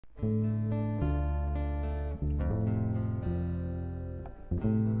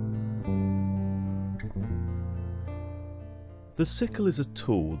The sickle is a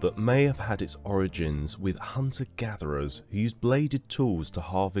tool that may have had its origins with hunter-gatherers who used bladed tools to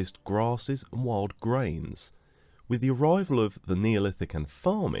harvest grasses and wild grains. With the arrival of the Neolithic and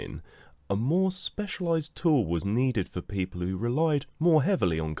farming, a more specialised tool was needed for people who relied more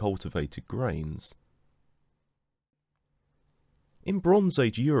heavily on cultivated grains. In Bronze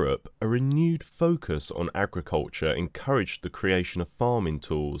Age Europe, a renewed focus on agriculture encouraged the creation of farming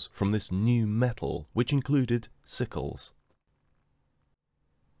tools from this new metal, which included sickles.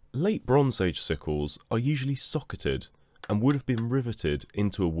 Late Bronze Age sickles are usually socketed and would have been riveted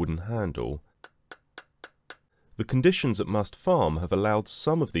into a wooden handle. The conditions at Must Farm have allowed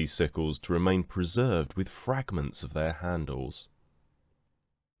some of these sickles to remain preserved with fragments of their handles.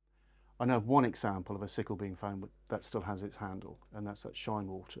 I know of one example of a sickle being found that still has its handle, and that's at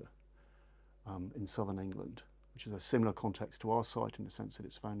Shinewater in southern England, which is a similar context to our site in the sense that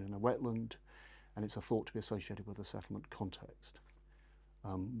it's found in a wetland and it's thought to be associated with a settlement context.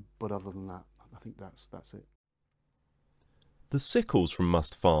 But other than that, I think that's it. The sickles from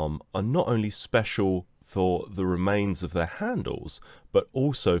Must Farm are not only special for the remains of their handles, but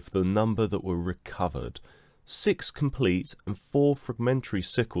also for the number that were recovered. 6 complete and 4 fragmentary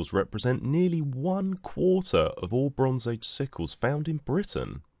sickles represent nearly 1/4 of all Bronze Age sickles found in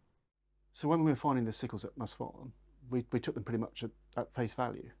Britain. So when we were finding the sickles at Must Farm, we took them pretty much at face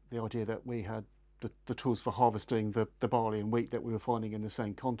value. The idea that we had the tools for harvesting the barley and wheat that we were finding in the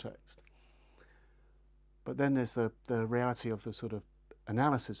same context. But then there's the reality of the sort of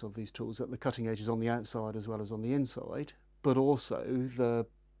analysis of these tools, that the cutting edge is on the outside as well as on the inside, but also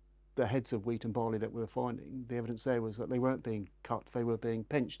the heads of wheat and barley that we were finding, the evidence there was that they weren't being cut, they were being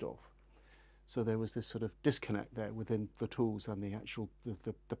pinched off. So there was this sort of disconnect there within the tools and the actual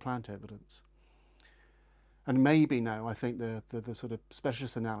the plant evidence. And maybe now I think the sort of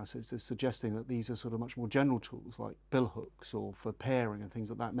specialist analysis is suggesting that these are sort of much more general tools like bill hooks or for paring and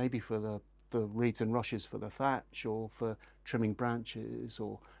things like that, maybe for the reeds and rushes for the thatch or for trimming branches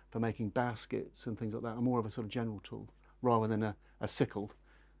or for making baskets and things like that, are more of a sort of general tool rather than a sickle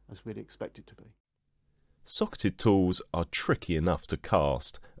as we'd expect it to be. Socketed tools are tricky enough to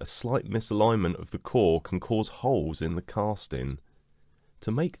cast. A slight misalignment of the core can cause holes in the casting.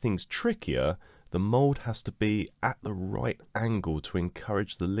 To make things trickier, the mould has to be at the right angle to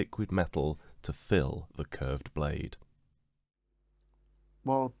encourage the liquid metal to fill the curved blade.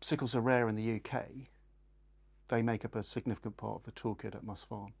 While sickles are rare in the UK, they make up a significant part of the toolkit at Must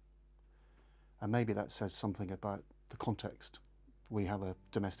Farm. And maybe that says something about the context. We have a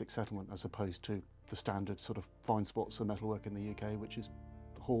domestic settlement as opposed to the standard sort of fine spots of metalwork in the UK, which is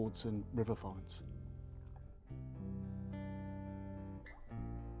hoards and river finds.